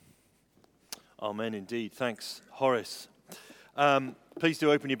Amen indeed. Thanks, Horace. Please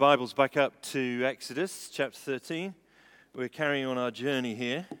do open your Bibles back up to Exodus chapter 13. We're carrying on our journey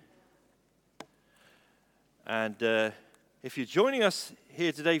here. And if you're joining us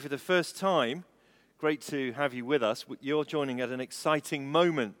here today for the first time, great to have you with us. You're joining at an exciting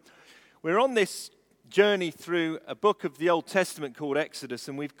moment. We're on this journey through a book of the Old Testament called Exodus,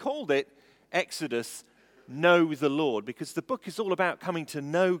 and we've called it Exodus, Know the Lord, because the book is all about coming to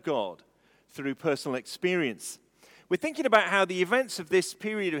know God through personal experience. We're thinking about how the events of this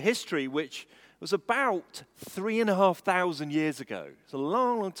period of history, which was about 3,500 years ago, it's a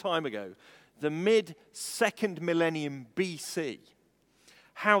long, long time ago, the mid-second millennium BC,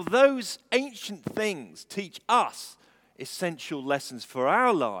 how those ancient things teach us essential lessons for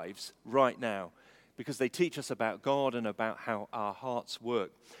our lives right now, because they teach us about God and about how our hearts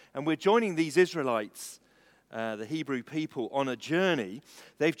work. And we're joining these Israelites, the Hebrew people, on a journey.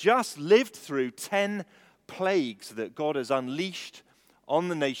 They've just lived through 10 plagues that God has unleashed on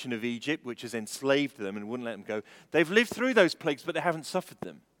the nation of Egypt, which has enslaved them and wouldn't let them go. They've lived through those plagues, but they haven't suffered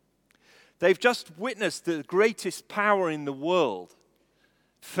them. They've just witnessed the greatest power in the world,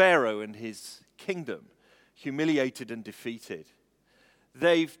 Pharaoh and his kingdom, humiliated and defeated.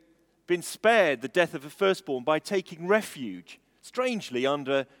 They've been spared the death of a firstborn by taking refuge, strangely,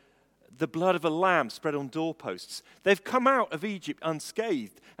 under the blood of a lamb spread on doorposts. They've come out of Egypt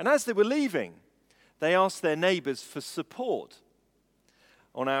unscathed. And as they were leaving, they asked their neighbors for support.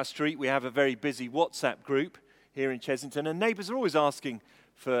 On our street, we have a very busy WhatsApp group here in Chesington, and neighbors are always asking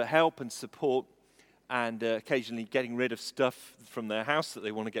for help and support and occasionally getting rid of stuff from their house that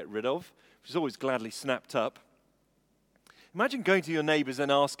they want to get rid of, which is always gladly snapped up. Imagine going to your neighbors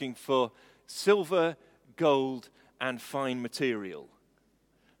and asking for silver, gold, and fine material.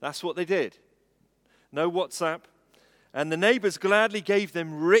 That's what they did. No WhatsApp. And the neighbors gladly gave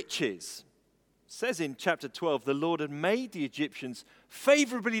them riches. It says in chapter 12, the Lord had made the Egyptians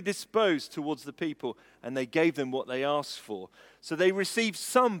favorably disposed towards the people, and they gave them what they asked for. So they received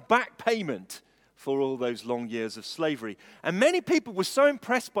some back payment for all those long years of slavery. And many people were so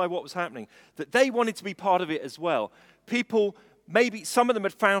impressed by what was happening that they wanted to be part of it as well. People, maybe some of them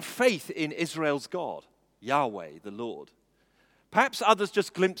had found faith in Israel's God, Yahweh, the Lord. Perhaps others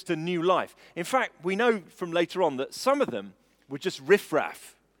just glimpsed a new life. In fact, we know from later on that some of them were just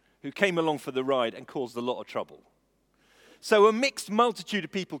riffraff who came along for the ride and caused a lot of trouble. So a mixed multitude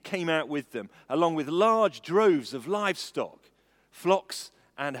of people came out with them, along with large droves of livestock, flocks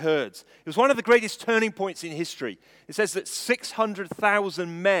and herds. It was one of the greatest turning points in history. It says that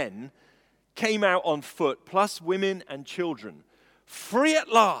 600,000 men came out on foot, plus women and children. Free at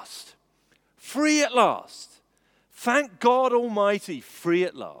last. Free at last. Thank God Almighty, free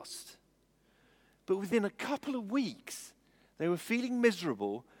at last. But within a couple of weeks, they were feeling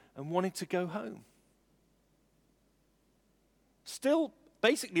miserable and wanting to go home. Still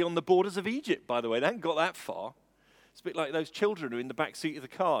basically on the borders of Egypt, by the way. They hadn't got that far. It's a bit like those children who are in the back seat of the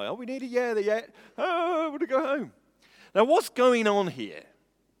car. Oh, we need a yeah, they're yet. Oh, I want to go home. Now, what's going on here?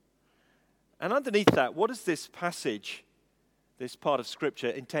 And underneath that, what does this passage, this part of Scripture,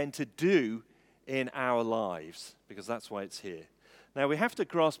 intend to do in our lives? Because that's why it's here. Now, we have to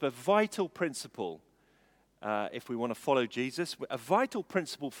grasp a vital principle if we want to follow Jesus, a vital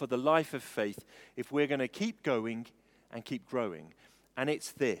principle for the life of faith if we're going to keep going and keep growing. And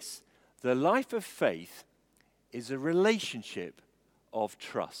it's this: the life of faith is a relationship of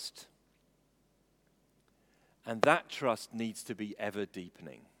trust. And that trust needs to be ever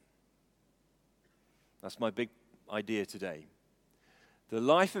deepening. That's my big idea today. The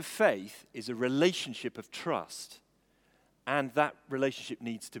life of faith is a relationship of trust, and that relationship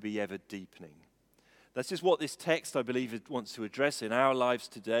needs to be ever deepening. That's just what this text, I believe, wants to address in our lives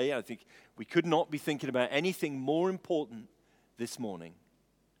today. I think we could not be thinking about anything more important this morning.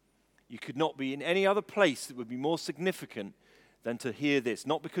 You could not be in any other place that would be more significant than to hear this.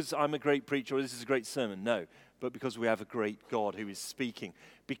 Not because I'm a great preacher or this is a great sermon, no, but because we have a great God who is speaking.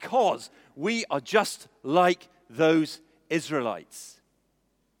 Because we are just like those Israelites.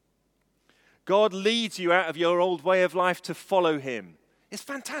 God leads you out of your old way of life to follow him. It's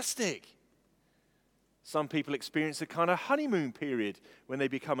fantastic. Some people experience a kind of honeymoon period when they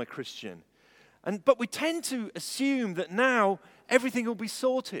become a Christian. But we tend to assume that now everything will be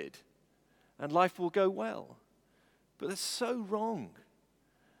sorted and life will go well. But that's so wrong.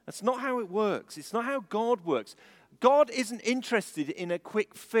 That's not how it works. It's not how God works. God isn't interested in a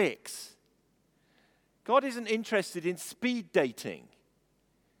quick fix. God isn't interested in speed dating.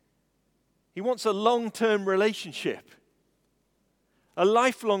 He wants a long-term relationship, a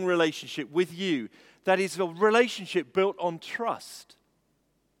lifelong relationship with you that is a relationship built on trust.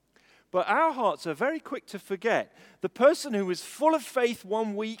 But our hearts are very quick to forget. The person who is full of faith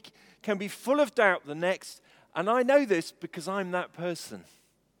one week can be full of doubt the next. And I know this because I'm that person.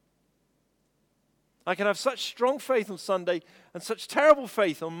 I can have such strong faith on Sunday and such terrible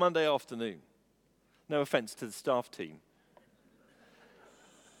faith on Monday afternoon. No offense to the staff team.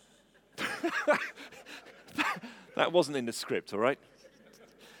 That wasn't in the script, all right?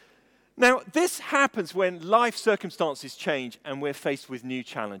 Now, this happens when life circumstances change and we're faced with new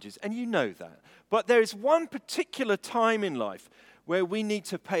challenges, and you know that. But there is one particular time in life where we need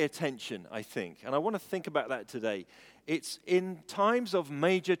to pay attention, I think, and I want to think about that today. It's in times of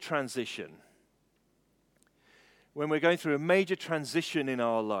major transition. When we're going through a major transition in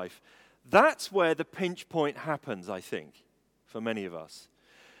our life, that's where the pinch point happens, I think, for many of us.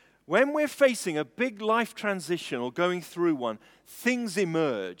 When we're facing a big life transition or going through one, things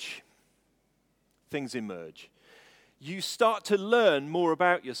emerge. Things emerge. You start to learn more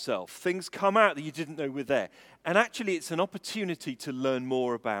about yourself. Things come out that you didn't know were there. And actually, it's an opportunity to learn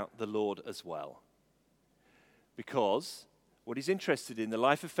more about the Lord as well. Because what he's interested in, the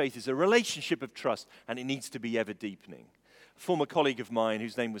life of faith, is a relationship of trust, and it needs to be ever deepening. A former colleague of mine,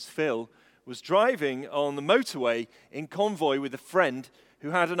 whose name was Phil, was driving on the motorway in convoy with a friend who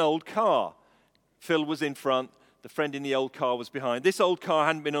had an old car. Phil was in front, the friend in the old car was behind. This old car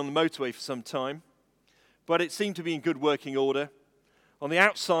hadn't been on the motorway for some time, but it seemed to be in good working order. On the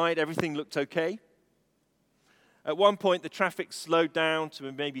outside, everything looked okay. At one point, the traffic slowed down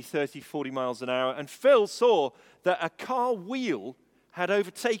to maybe 30, 40 miles an hour, and Phil saw that a car wheel had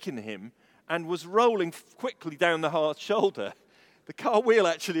overtaken him and was rolling quickly down the hard shoulder. The car wheel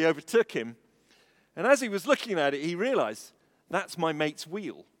actually overtook him, and as he was looking at it, he realized, that's my mate's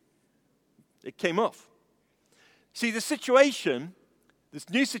wheel. It came off. See, the situation, this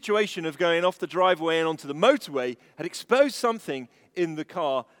new situation of going off the driveway and onto the motorway had exposed something in the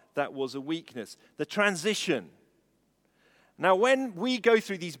car that was a weakness. The transition. Now, when we go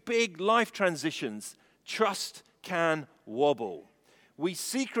through these big life transitions, trust can wobble. We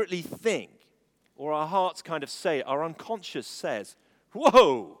secretly think, or our hearts kind of say, our unconscious says,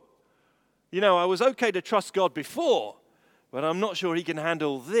 whoa, I was okay to trust God before, but I'm not sure he can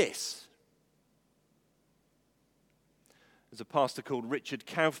handle this. There's a pastor called Richard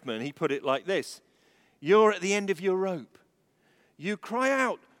Kaufman. He put it like this: you're at the end of your rope. You cry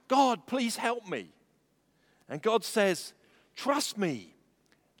out, God, please help me. And God says, trust me,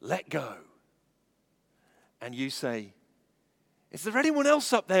 let go. And you say, is there anyone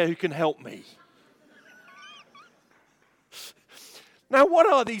else up there who can help me? Now, what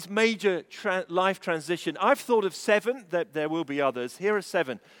are these major life transitions? I've thought of 7, that there will be others. Here are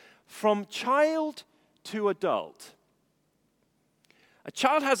 7. From child to adult. A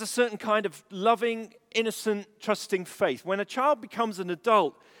child has a certain kind of loving, innocent, trusting faith. When a child becomes an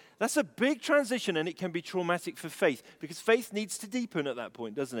adult, that's a big transition, and it can be traumatic for faith, because faith needs to deepen at that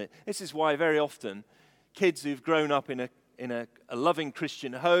point, doesn't it? This is why very often kids who've grown up in a loving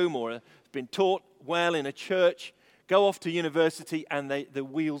Christian home or have been taught well in a church go off to university and the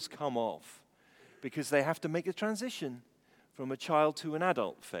wheels come off, because they have to make a transition from a child to an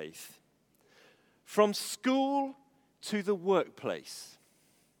adult faith. From school to the workplace.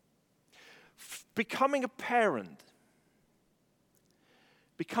 Becoming a parent.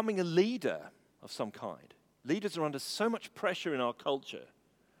 Becoming a leader of some kind. Leaders are under so much pressure in our culture.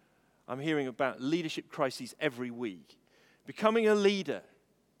 I'm hearing about leadership crises every week. Becoming a leader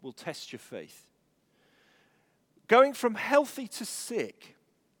will test your faith. Going from healthy to sick.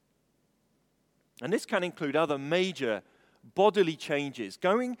 And this can include other major bodily changes.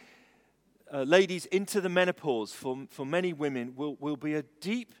 Going, ladies, into the menopause for many women will be a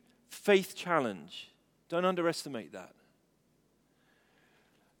deep faith challenge. Don't underestimate that.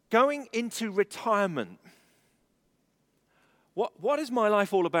 Going into retirement. What is my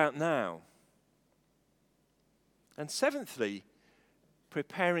life all about now? And 7thly,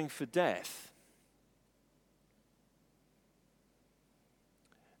 preparing for death.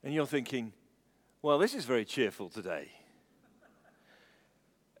 And you're thinking, well, this is very cheerful today.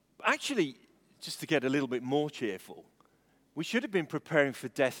 Actually, just to get a little bit more cheerful, we should have been preparing for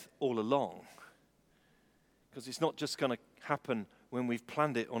death all along. Because it's not just going to happen when we've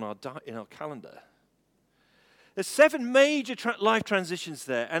planned it on in our calendar. There's 7 major life transitions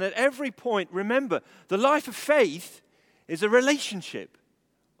there. And at every point, remember, the life of faith is a relationship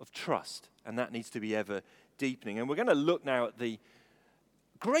of trust. And that needs to be ever deepening. And we're going to look now at the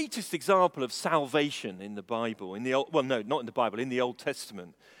greatest example of salvation in the Bible. Not in the Bible, in the Old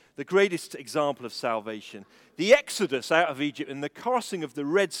Testament. The greatest example of salvation. The Exodus out of Egypt and the crossing of the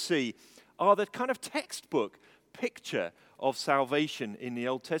Red Sea are the kind of textbook picture of salvation in the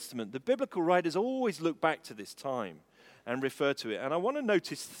Old Testament. The biblical writers always look back to this time and refer to it. And I want to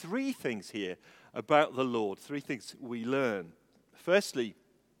notice three things here about the Lord, three things we learn. Firstly,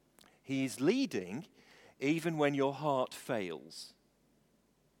 he is leading even when your heart fails.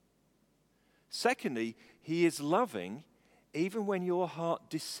 Secondly, he is loving even when your heart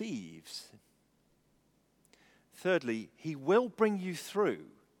deceives. Thirdly, he will bring you through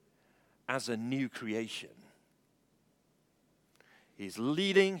as a new creation. He's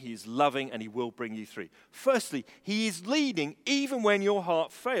leading, he's loving, and he will bring you through. Firstly, he is leading even when your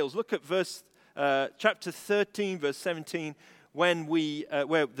heart fails. Look at chapter 13, verse 17, where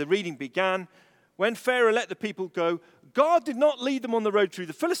the reading began. When Pharaoh let the people go, God did not lead them on the road through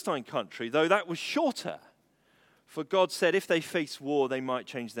the Philistine country, though that was shorter. For God said if they face war, they might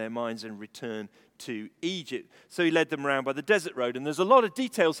change their minds and return to Egypt. So he led them around by the desert road. And there's a lot of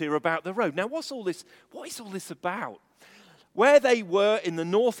details here about the road. Now, what is all this about? Where they were in the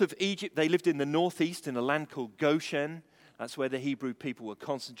north of Egypt, they lived in the northeast in a land called Goshen. That's where the Hebrew people were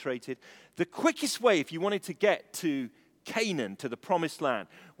concentrated. The quickest way, if you wanted to get to Canaan, to the promised land,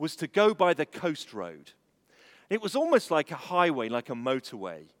 was to go by the coast road. It was almost like a highway, like a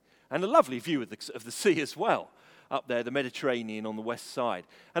motorway. And a lovely view of the sea as well, up there, the Mediterranean on the west side.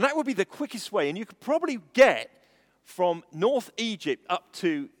 And that would be the quickest way. And you could probably get from North Egypt up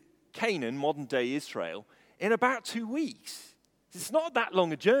to Canaan, modern-day Israel, in about 2 weeks. It's not that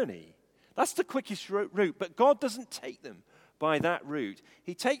long a journey. That's the quickest route. But God doesn't take them by that route.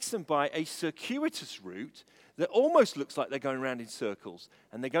 He takes them by a circuitous route that almost looks like they're going around in circles.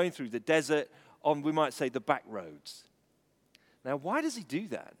 And they're going through the desert on, we might say, the back roads. Now, why does he do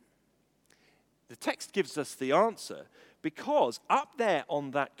that? The text gives us the answer because up there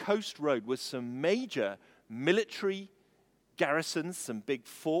on that coast road was some major military garrisons, some big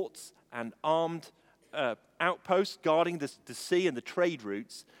forts and armed outposts guarding the sea and the trade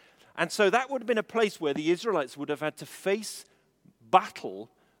routes. And so that would have been a place where the Israelites would have had to face battle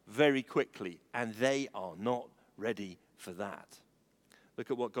very quickly, and they are not ready for that. Look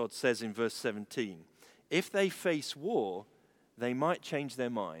at what God says in verse 17. If they face war, they might change their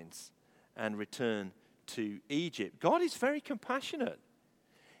minds and return to Egypt. God is very compassionate.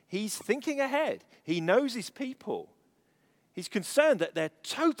 He's thinking ahead. He knows his people. He's concerned that they're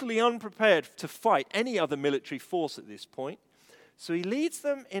totally unprepared to fight any other military force at this point. So he leads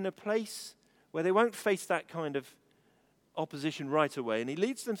them in a place where they won't face that kind of opposition right away. And he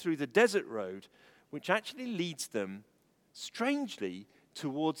leads them through the desert road, which actually leads them, strangely,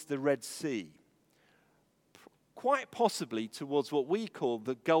 towards the Red Sea. Quite possibly towards what we call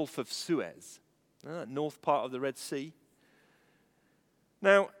the Gulf of Suez, north part of the Red Sea.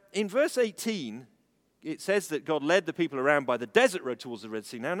 Now, in verse 18, it says that God led the people around by the desert road towards the Red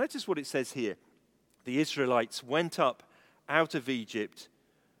Sea. Now, notice what it says here. The Israelites went up out of Egypt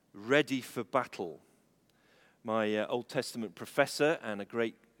ready for battle. My Old Testament professor and a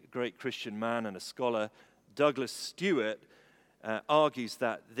great Christian man and a scholar, Douglas Stewart, argues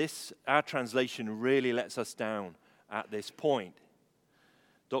that our translation really lets us down at this point.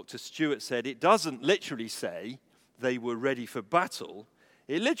 Dr. Stewart said it doesn't literally say they were ready for battle.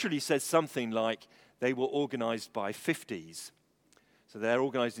 It literally says something like they were organized by 50s. So they're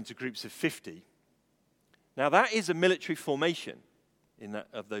organized into groups of 50. Now that is a military formation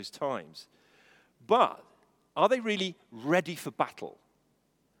of those times. But are they really ready for battle?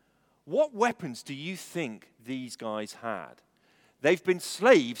 What weapons do you think these guys had? They've been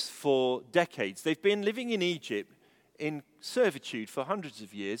slaves for decades. They've been living in Egypt in servitude for hundreds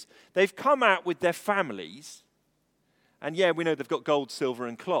of years. They've come out with their families. And yeah, we know they've got gold, silver,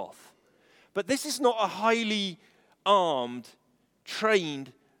 and cloth. But this is not a highly armed,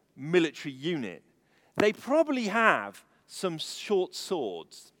 trained military unit. They probably have some short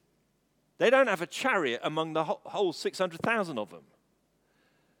swords. They don't have a chariot among the whole 600,000 of them.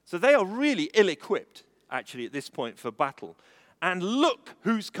 So they are really ill-equipped, actually, at this point for battle. And look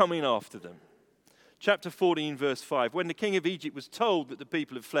who's coming after them. Chapter 14, verse 5. When the king of Egypt was told that the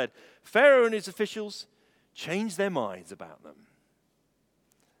people had fled, Pharaoh and his officials changed their minds about them.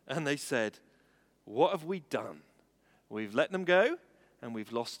 And they said, what have we done? We've let them go, and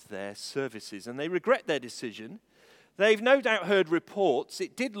we've lost their services. And they regret their decision. They've no doubt heard reports.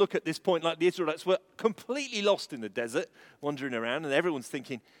 It did look at this point like the Israelites were completely lost in the desert, wandering around, and everyone's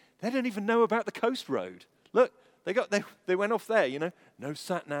thinking, they don't even know about the coast road. Look, they went off there, no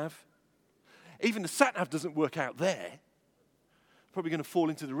sat-nav. Even the sat-nav doesn't work out there. Probably going to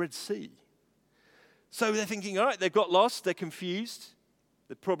fall into the Red Sea. So they're thinking, all right, they've got lost, they're confused.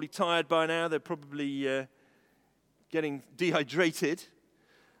 They're probably tired by now. They're probably getting dehydrated.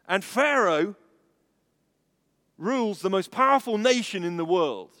 And Pharaoh rules the most powerful nation in the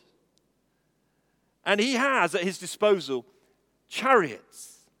world. And he has at his disposal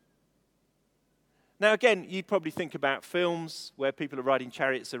chariots. Now, again, you probably think about films where people are riding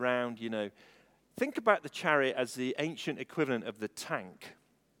chariots around, Think about the chariot as the ancient equivalent of the tank.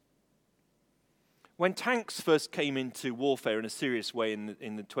 When tanks first came into warfare in a serious way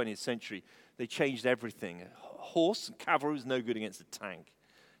in the 20th century, they changed everything. A horse and cavalry was no good against a tank.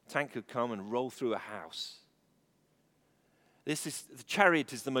 A tank could come and roll through a house. The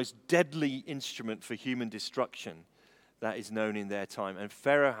chariot is the most deadly instrument for human destruction that is known in their time. And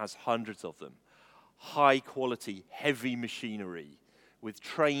Pharaoh has hundreds of them. High quality, heavy machinery with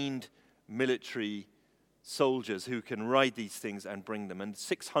trained military soldiers who can ride these things and bring them. And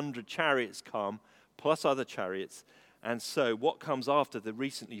 600 chariots come, plus other chariots. And so what comes after the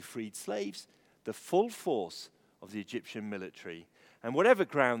recently freed slaves? The full force of the Egyptian military. And whatever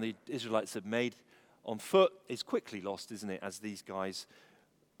ground the Israelites have made on foot is quickly lost, isn't it, as these guys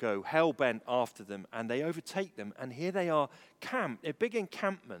go hell-bent after them, and they overtake them. And here they are camped, a big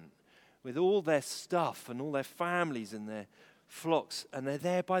encampment with all their stuff and all their families and their flocks, and they're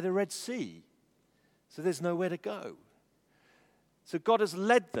there by the Red Sea. So there's nowhere to go. So God has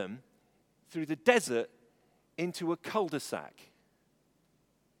led them through the desert into a cul-de-sac.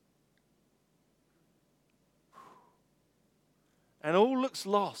 And all looks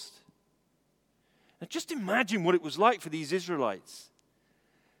lost. Now just imagine what it was like for these Israelites.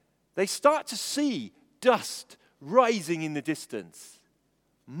 They start to see dust rising in the distance.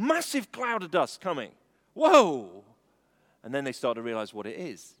 Massive cloud of dust coming. Whoa! And then they start to realize what it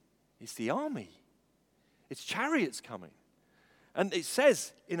is. It's the army. It's chariots coming. And it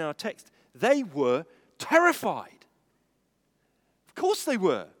says in our text, they were terrified. Of course they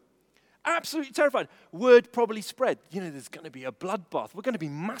were. Absolutely terrified. Word probably spread. There's going to be a bloodbath. We're going to be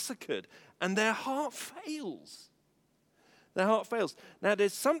massacred. And their heart fails. Their heart fails. Now,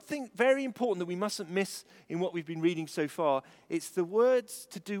 there's something very important that we mustn't miss in what we've been reading so far. It's the words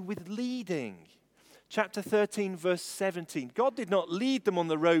to do with leading. Chapter 13, verse 17. God did not lead them on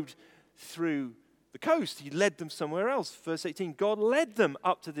the road through the coast. He led them somewhere else. Verse 18, God led them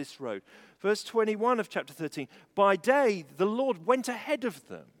up to this road. Verse 21 of chapter 13, by day the Lord went ahead of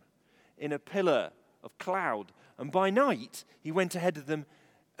them in a pillar of cloud, and by night he went ahead of them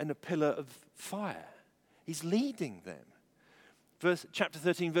in a pillar of fire. He's leading them. Chapter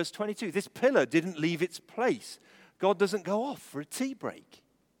 13, verse 22, this pillar didn't leave its place. God doesn't go off for a tea break.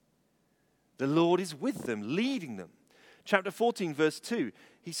 The Lord is with them, leading them. Chapter 14, verse 2,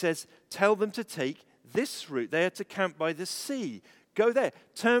 he says, tell them to take this route. They are to camp by the sea. Go there,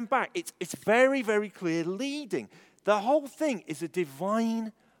 turn back. It's very, very clear leading. The whole thing is a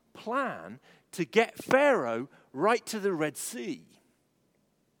divine plan to get Pharaoh right to the Red Sea.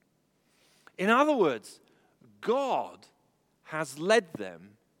 In other words, God has led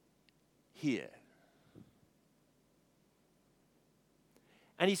them here.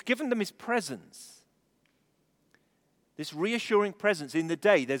 And he's given them his presence. This reassuring presence in the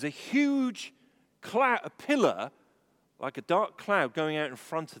day. There's a huge cloud, a pillar, like a dark cloud going out in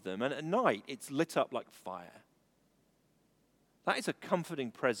front of them. And at night, it's lit up like fire. That is a comforting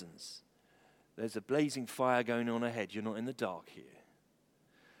presence. There's a blazing fire going on ahead. You're not in the dark here.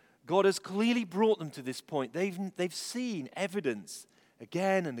 God has clearly brought them to this point. They've seen evidence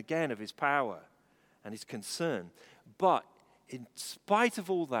again and again of his power and his concern. But in spite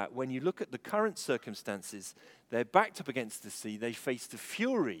of all that, when you look at the current circumstances, they're backed up against the sea. They face the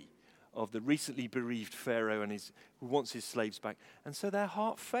fury of the recently bereaved Pharaoh and who wants his slaves back. And so their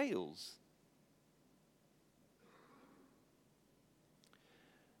heart fails.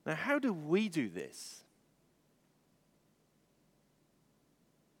 Now, how do we do this?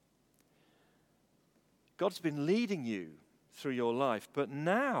 God's been leading you through your life, but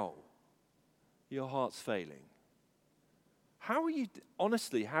now your heart's failing. How are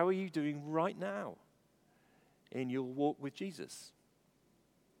you doing right now in your walk with Jesus?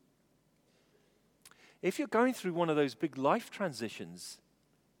 If you're going through one of those big life transitions,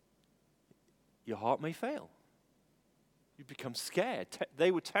 your heart may fail. You become scared.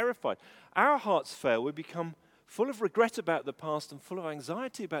 They were terrified. Our hearts fail. We become full of regret about the past and full of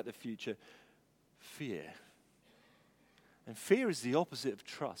anxiety about the future. Fear. And fear is the opposite of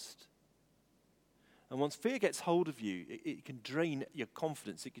trust. And once fear gets hold of you, it can drain your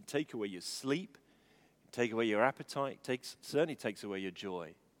confidence. It can take away your sleep, take away your appetite, certainly takes away your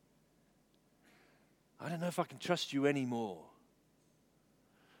joy. I don't know if I can trust you anymore.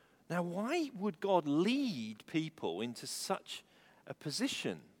 Now, why would God lead people into such a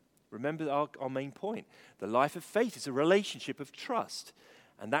position? Remember our main point. The life of faith is a relationship of trust.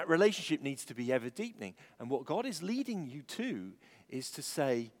 And that relationship needs to be ever deepening. And what God is leading you to is to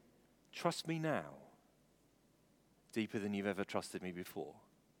say, trust me now, deeper than you've ever trusted me before.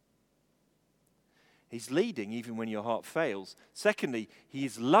 He's leading even when your heart fails. Secondly, he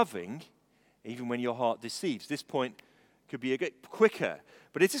is loving even when your heart deceives. This point could be a bit quicker.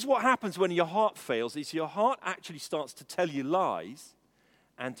 But this is what happens when your heart fails, is your heart actually starts to tell you lies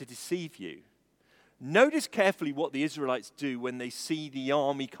and to deceive you. Notice carefully what the Israelites do when they see the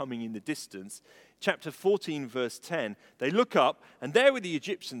army coming in the distance. Chapter 14, verse 10, they look up, and there were the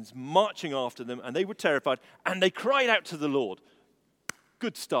Egyptians marching after them, and they were terrified, and they cried out to the Lord.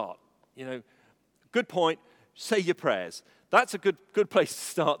 Good start, good point, say your prayers. That's a good place to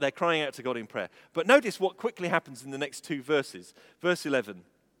start. They're crying out to God in prayer. But notice what quickly happens in the next two verses. Verse 11,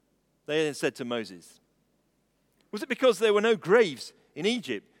 they then said to Moses, was it because there were no graves in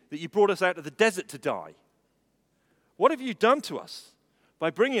Egypt that you brought us out of the desert to die? What have you done to us by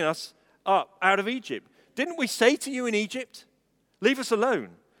bringing us up out of Egypt? Didn't we say to you in Egypt, leave us alone,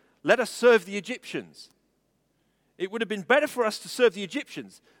 let us serve the Egyptians? It would have been better for us to serve the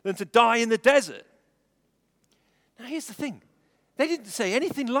Egyptians than to die in the desert. Now here's the thing, they didn't say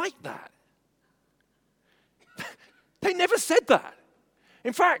anything like that. They never said that.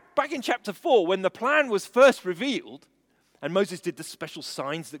 In fact, back in chapter 4, when the plan was first revealed, and Moses did the special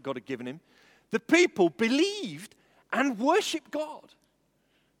signs that God had given him, the people believed and worshiped God.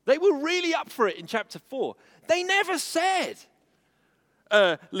 They were really up for it in chapter 4. They never said,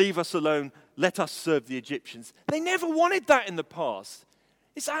 leave us alone, let us serve the Egyptians. They never wanted that in the past.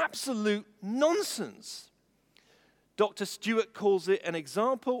 It's absolute nonsense. Dr. Stewart calls it an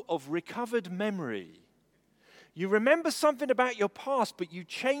example of recovered memory. You remember something about your past, but you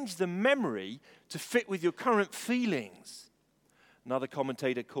change the memory to fit with your current feelings. Another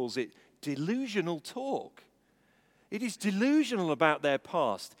commentator calls it delusional talk. It is delusional about their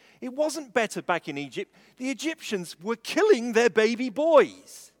past. It wasn't better back in Egypt. The Egyptians were killing their baby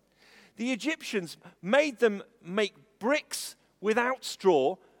boys. The Egyptians made them make bricks without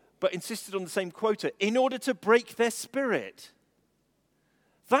straw, but insisted on the same quota in order to break their spirit.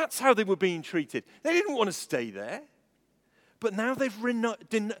 That's how they were being treated. They didn't want to stay there. But now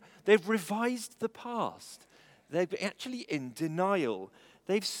they've revised the past. They're actually in denial.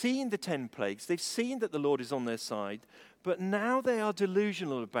 They've seen the 10 plagues. They've seen that the Lord is on their side. But now they are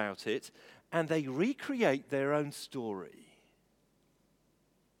delusional about it, and they recreate their own story.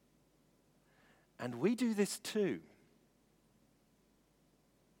 And we do this too.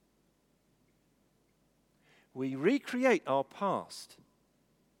 We recreate our past.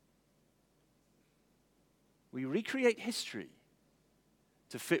 We recreate history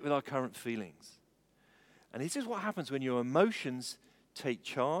to fit with our current feelings. And this is what happens when your emotions take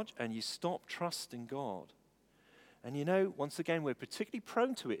charge and you stop trusting God. And once again, we're particularly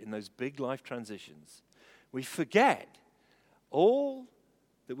prone to it in those big life transitions. We forget all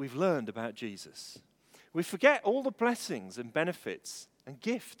that we've learned about Jesus. We forget all the blessings and benefits and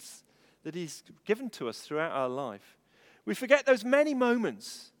gifts that he's given to us throughout our life. We forget those many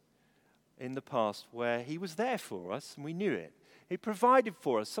moments in the past where he was there for us and we knew it. He provided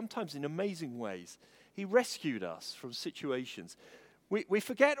for us, sometimes in amazing ways. He rescued us from situations. We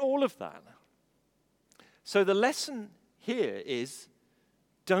forget all of that. So the lesson here is,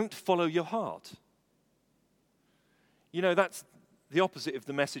 don't follow your heart. That's the opposite of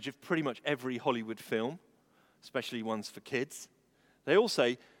the message of pretty much every Hollywood film, especially ones for kids. They all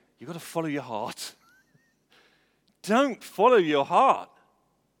say, you've got to follow your heart. Don't follow your heart.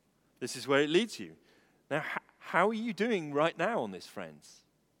 This is where it leads you. Now, how are you doing right now on this, friends?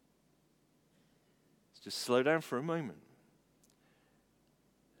 Let's just slow down for a moment.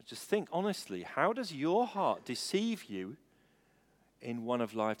 Just think honestly, how does your heart deceive you in one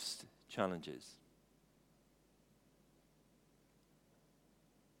of life's challenges?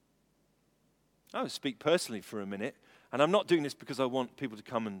 I will speak personally for a minute, and I'm not doing this because I want people to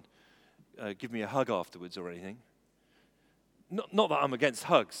come and give me a hug afterwards or anything. Not that I'm against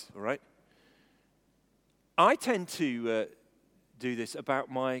hugs, all right? I tend to do this about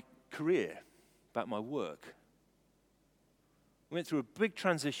my career, about my work. I went through a big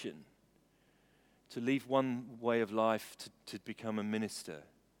transition to leave one way of life to become a minister.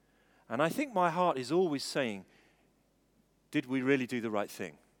 And I think my heart is always saying, did we really do the right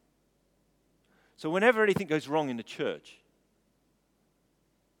thing? So whenever anything goes wrong in the church,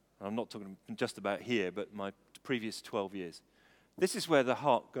 I'm not talking just about here, but my previous 12 years, this is where the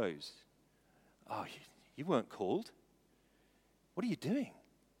heart goes. Oh, you weren't called. What are you doing?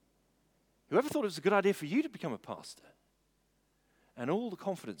 Whoever thought it was a good idea for you to become a pastor? And all the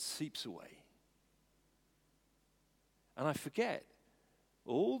confidence seeps away. And I forget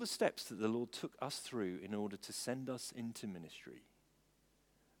all the steps that the Lord took us through in order to send us into ministry.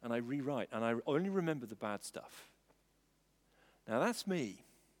 And I rewrite, and I only remember the bad stuff. Now that's me.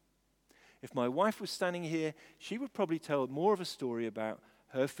 If my wife was standing here, she would probably tell more of a story about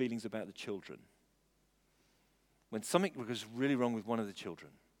her feelings about the children. When something was really wrong with one of the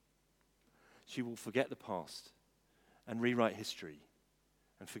children, she will forget the past and rewrite history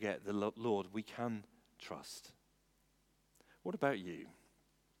and forget the Lord we can trust. What about you?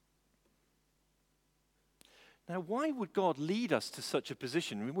 Now, why would God lead us to such a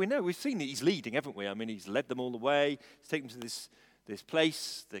position? We know, we've seen that he's leading, haven't we? I mean, he's led them all the way. He's taken them to this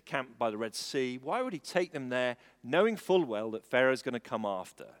place, the camp by the Red Sea. Why would he take them there, knowing full well that Pharaoh's going to come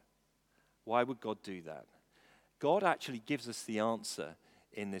after? Why would God do that? God actually gives us the answer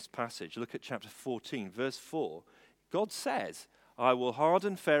in this passage. Look at chapter 14, verse 4. God says, I will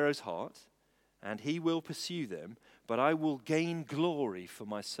harden Pharaoh's heart, and he will pursue them, but I will gain glory for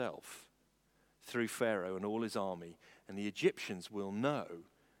myself through Pharaoh and all his army, and the Egyptians will know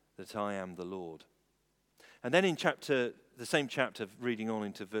that I am the Lord. And then in the same chapter, reading on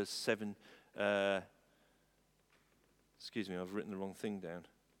into verse 7, I've written the wrong thing down.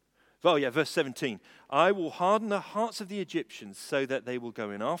 Oh yeah, verse 17. I will harden the hearts of the Egyptians so that they will go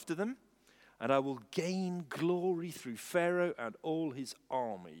in after them, and I will gain glory through Pharaoh and all his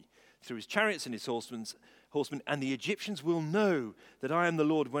army, through his chariots and his horsemen, and the Egyptians will know that I am the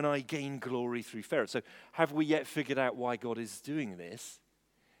Lord when I gain glory through Pharaoh. So have we yet figured out why God is doing this?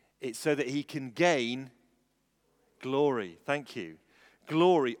 It's so that he can gain glory. Thank you.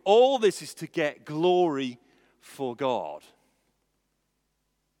 Glory. All this is to get glory for God.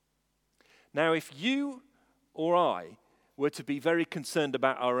 Now, if you or I were to be very concerned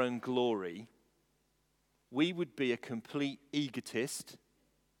about our own glory, we would be a complete egotist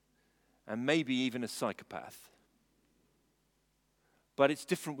and maybe even a psychopath. But it's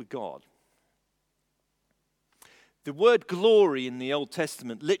different with God. The word glory in the Old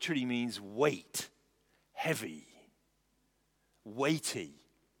Testament literally means weight, heavy, weighty.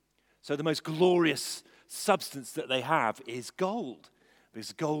 So the most glorious substance that they have is gold,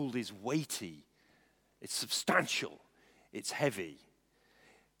 because gold is weighty, it's substantial, it's heavy.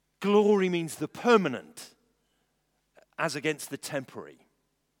 Glory means the permanent as against the temporary.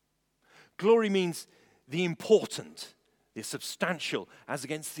 Glory means the important, the substantial, as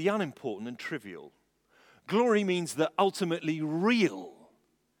against the unimportant and trivial. Glory means the ultimately real,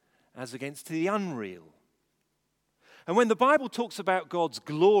 as against the unreal. And when the Bible talks about God's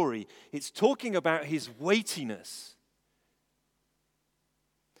glory, it's talking about his weightiness.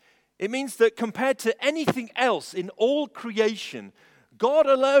 It means that compared to anything else in all creation, God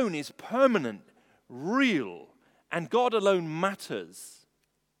alone is permanent, real, and God alone matters.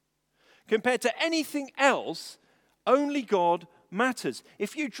 Compared to anything else, only God matters.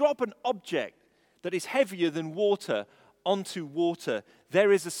 If you drop an object that is heavier than water onto water,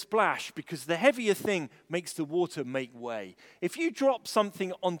 there is a splash because the heavier thing makes the water make way. If you drop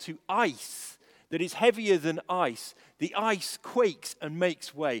something onto ice that is heavier than ice, the ice quakes and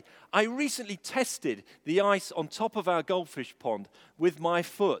makes way. I recently tested the ice on top of our goldfish pond with my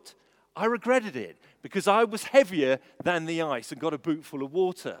foot. I regretted it because I was heavier than the ice and got a boot full of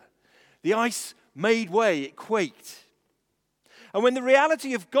water. The ice made way, it quaked. And when the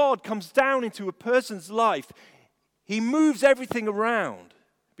reality of God comes down into a person's life, he moves everything around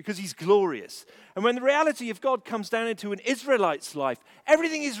because he's glorious. And when the reality of God comes down into an Israelite's life,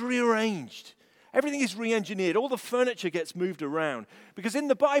 everything is rearranged. Everything is re-engineered. All the furniture gets moved around. Because in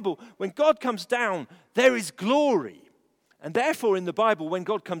the Bible, when God comes down, there is glory. And therefore, in the Bible, when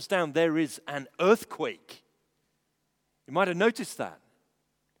God comes down, there is an earthquake. You might have noticed that.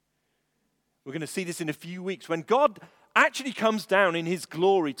 We're going to see this in a few weeks. When God actually comes down in his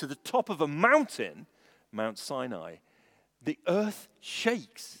glory to the top of a mountain, Mount Sinai, the earth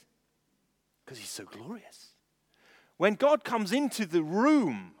shakes because he's so glorious. When God comes into the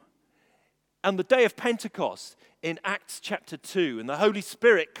room on the day of Pentecost in Acts chapter 2 and the Holy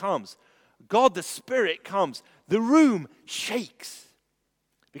Spirit comes, God the Spirit comes, the room shakes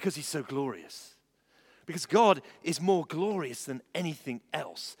because he's so glorious. Because God is more glorious than anything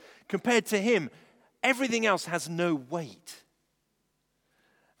else. Compared to him, everything else has no weight.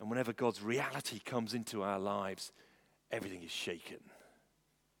 And whenever God's reality comes into our lives, everything is shaken.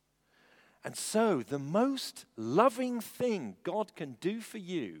 And so, the most loving thing God can do for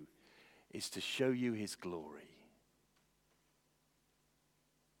you is to show you his glory.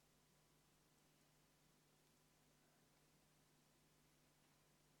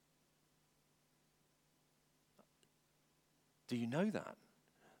 Do you know that?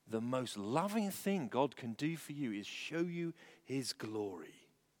 the most loving thing God can do for you is show you his glory.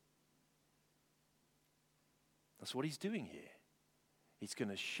 That's what he's doing here. He's going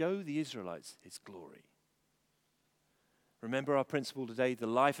to show the Israelites his glory. Remember our principle today, the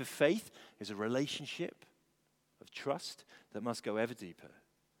life of faith is a relationship of trust that must go ever deeper.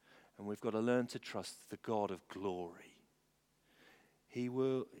 And we've got to learn to trust the God of glory. He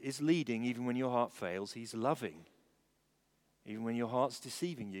is leading even when your heart fails. He's loving even when your heart's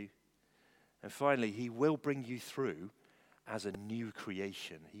deceiving you. And finally, he will bring you through as a new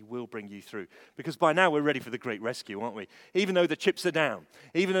creation. He will bring you through. Because by now we're ready for the great rescue, aren't we? Even though the chips are down,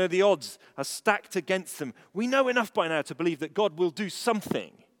 even though the odds are stacked against them, we know enough by now to believe that God will do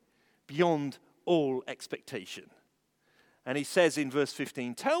something beyond all expectation. And he says in verse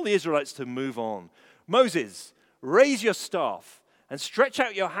 15, tell the Israelites to move on. Moses, raise your staff and stretch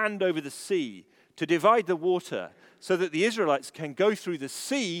out your hand over the sea to divide the water so that the Israelites can go through the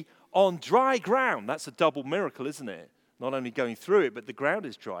sea on dry ground. That's a double miracle, isn't it? Not only going through it, but the ground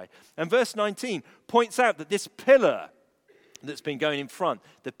is dry. And verse 19 points out that this pillar that's been going in front,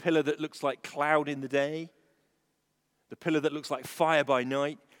 the pillar that looks like cloud in the day, the pillar that looks like fire by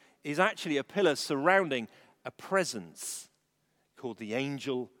night, is actually a pillar surrounding a presence called the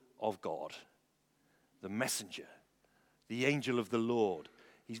angel of God, the messenger, the angel of the Lord.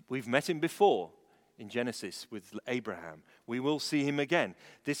 We've met him before in Genesis with Abraham. We will see him again.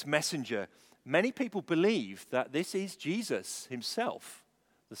 This messenger, many people believe that this is Jesus himself,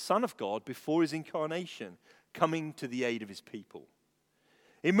 the Son of God, before his incarnation, coming to the aid of his people.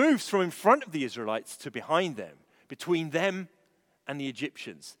 He moves from in front of the Israelites to behind them, between them and the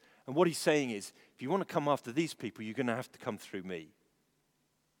Egyptians. And what he's saying is, if you want to come after these people, you're going to have to come through me.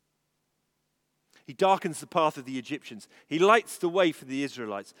 He darkens the path of the Egyptians. He lights the way for the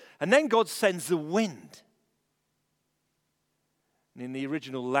Israelites. And then God sends the wind. And in the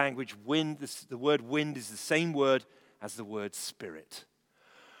original language, wind, the word wind is the same word as the word spirit.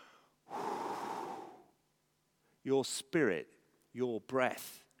 Your spirit, your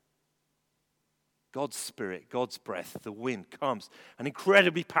breath. God's spirit, God's breath, the wind comes. An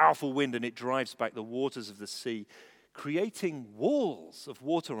incredibly powerful wind, and it drives back the waters of the sea, creating walls of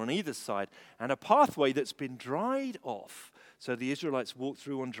water on either side and a pathway that's been dried off. So the Israelites walk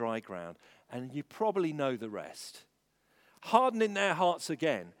through on dry ground. And you probably know the rest. Hardening their hearts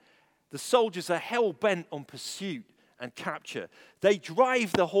again, the soldiers are hell-bent on pursuit and capture. They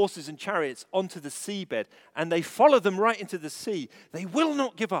drive the horses and chariots onto the seabed, and they follow them right into the sea. They will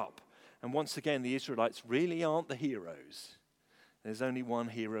not give up. And once again, the Israelites really aren't the heroes. There's only one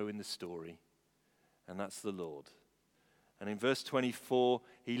hero in the story, and that's the Lord. And in verse 24,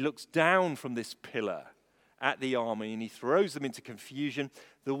 he looks down from this pillar at the army and he throws them into confusion.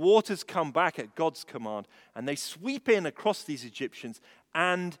 The waters come back at God's command and they sweep in across these Egyptians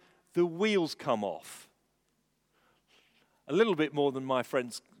and the wheels come off. A little bit more than my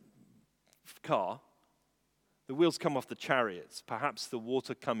friend's car. The wheels come off the chariots. Perhaps the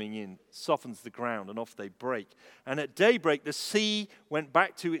water coming in softens the ground and off they break. And at daybreak, the sea went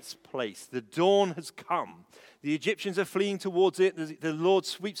back to its place. The dawn has come. The Egyptians are fleeing towards it. The Lord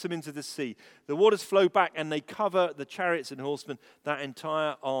sweeps them into the sea. The waters flow back and they cover the chariots and horsemen. That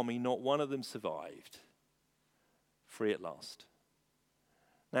entire army, not one of them survived. Free at last.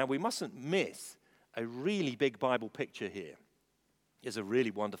 Now, we mustn't miss a really big Bible picture here. There's a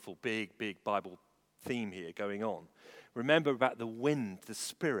really wonderful, big Bible theme here going on. Remember about the wind, the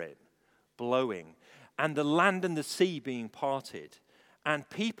Spirit blowing, and the land and the sea being parted, and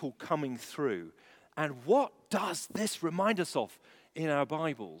people coming through. And what does this remind us of in our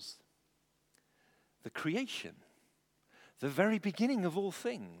Bibles? The creation, the very beginning of all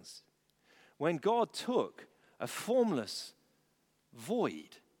things. When God took a formless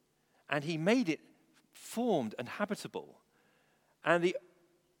void and he made it formed and habitable, and the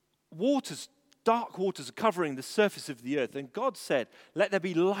waters, dark waters are covering the surface of the earth. And God said, let there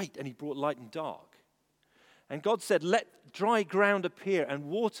be light, and he brought light and dark. And God said, let dry ground appear, and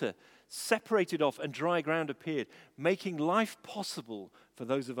water separated off and dry ground appeared, making life possible for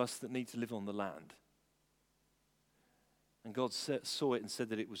those of us that need to live on the land. And God saw it and said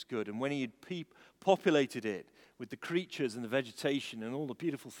that it was good. And when he had populated it with the creatures and the vegetation and all the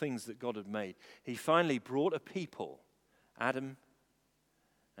beautiful things that God had made, he finally brought a people, Adam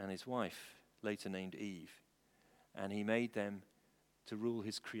and his wife, later named Eve, and he made them to rule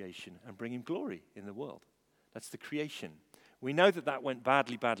his creation and bring him glory in the world. That's the creation. We know that went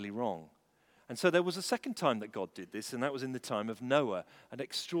badly wrong. And so there was a second time that God did this, and that was in the time of Noah, an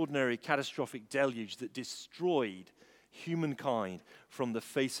extraordinary catastrophic deluge that destroyed humankind from the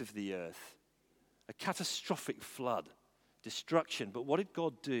face of the earth. A catastrophic flood destruction. But what did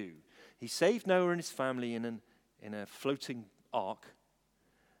God do? He saved Noah and his family in a floating ark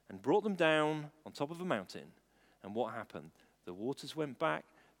and brought them down on top of a mountain. And what happened? The waters went back,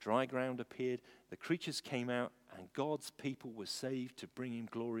 dry ground appeared, the creatures came out, and God's people were saved to bring him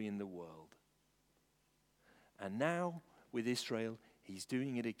glory in the world. And now, with Israel, he's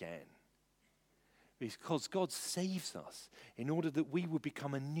doing it again. Because God saves us in order that we would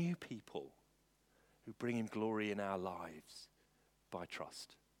become a new people who bring him glory in our lives by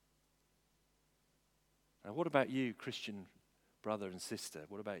trust. Now, what about you, Christian brother and sister?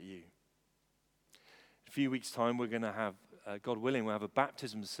 What about you? In a few weeks' time, we're going to have, God willing, we'll have a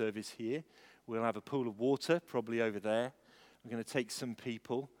baptism service here. We'll have a pool of water, probably over there. We're going to take some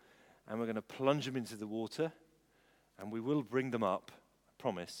people, and we're going to plunge them into the water, and we will bring them up, I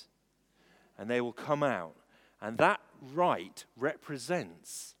promise, and they will come out. And that rite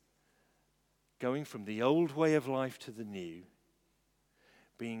represents going from the old way of life to the new,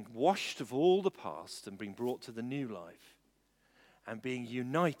 being washed of all the past and being brought to the new life, and being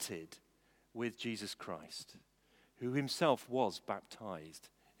united with Jesus Christ, who himself was baptized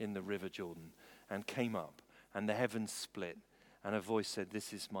in the river Jordan and came up, and the heavens split, and a voice said,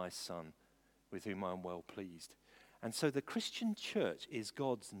 "This is my Son, with whom I am well pleased." And so the Christian church is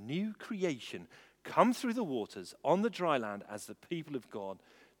God's new creation, come through the waters on the dry land as the people of God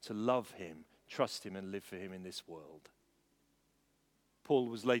to love him, trust him, and live for him in this world. Paul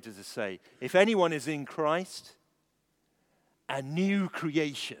was later to say, if anyone is in Christ, a new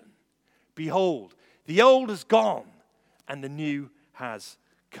creation. Behold, the old is gone and the new has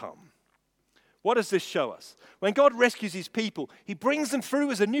come. What does this show us? When God rescues his people, he brings them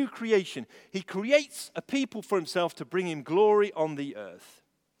through as a new creation. He creates a people for himself to bring him glory on the earth.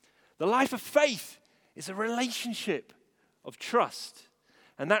 The life of faith is a relationship of trust,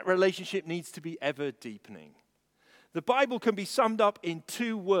 and that relationship needs to be ever deepening. The Bible can be summed up in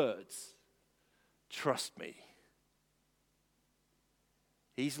 2 words: trust me.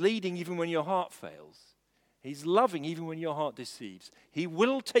 He's leading even when your heart fails. He's loving even when your heart deceives. He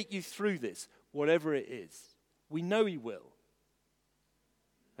will take you through this, whatever it is. We know he will.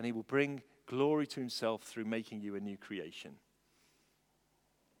 And he will bring glory to himself through making you a new creation.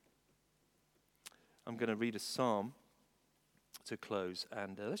 I'm going to read a psalm to close.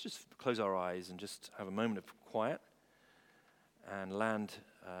 And let's just close our eyes and just have a moment of quiet and land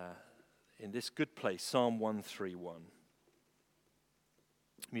in this good place, Psalm 131.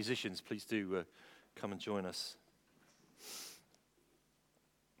 Musicians, please do come and join us.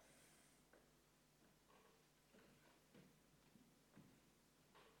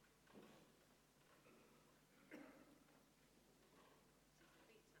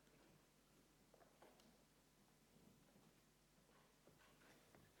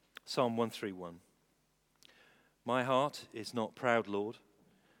 Psalm 131. My heart is not proud, Lord.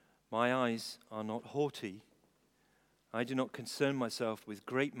 My eyes are not haughty. I do not concern myself with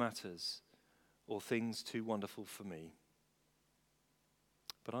great matters or things too wonderful for me.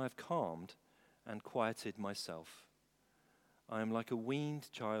 But I have calmed and quieted myself. I am like a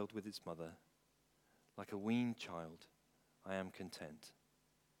weaned child with its mother. Like a weaned child, I am content.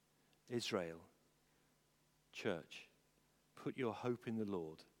 Israel, church, put your hope in the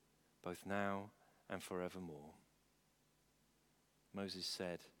Lord, both now and forevermore. Moses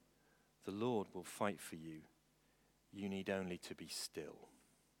said, the Lord will fight for you. You need only to be still.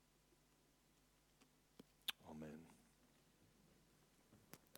 Amen.